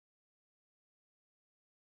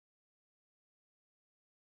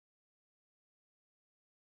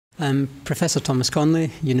I'm Professor Thomas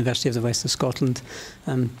Connolly, University of the West of Scotland.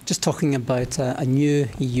 Just talking about a new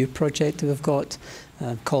EU project that we've got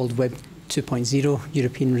called web20ERC,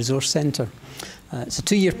 European Resource Centre. It's a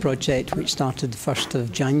two-year project which started the 1st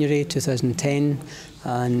of January 2010,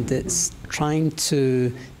 and it's trying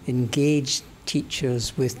to engage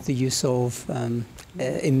teachers with the use of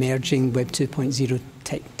emerging Web 2.0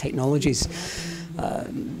 technologies.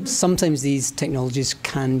 Sometimes these technologies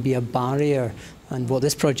can be a barrier, and what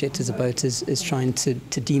this project is about is trying to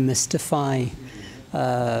demystify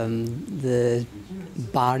the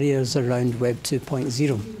barriers around Web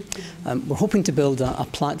 2.0. We're hoping to build a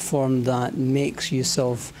platform that makes use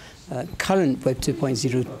of current Web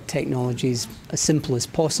 2.0 technologies as simple as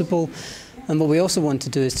possible. And what we also want to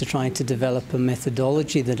do is to try to develop a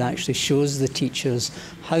methodology that actually shows the teachers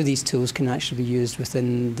how these tools can actually be used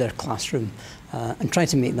within their classroom, and try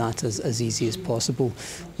to make that as easy as possible.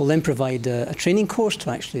 We'll then provide a training course to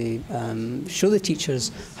actually show the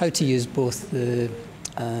teachers how to use both the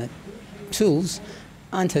tools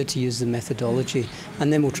and how to use the methodology,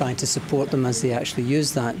 and then we'll try to support them as they actually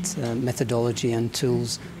use that methodology and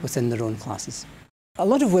tools within their own classes. A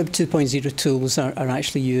lot of Web 2.0 tools are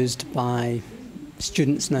actually used by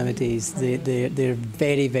students nowadays. They're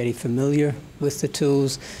very, very familiar with the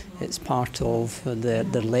tools. It's part of their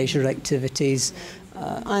leisure activities,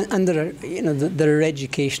 and there are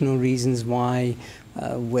educational reasons why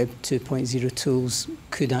Web 2.0 tools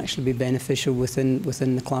could actually be beneficial within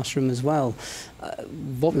the classroom as well.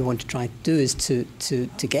 What we want to try to do is to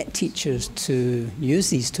get teachers to use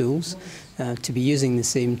these tools, to be using the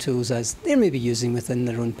same tools as they may be using within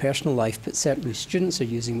their own personal life, but certainly students are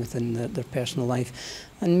using within their personal life,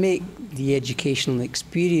 and make the educational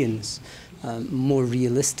experience more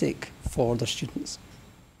realistic for their students.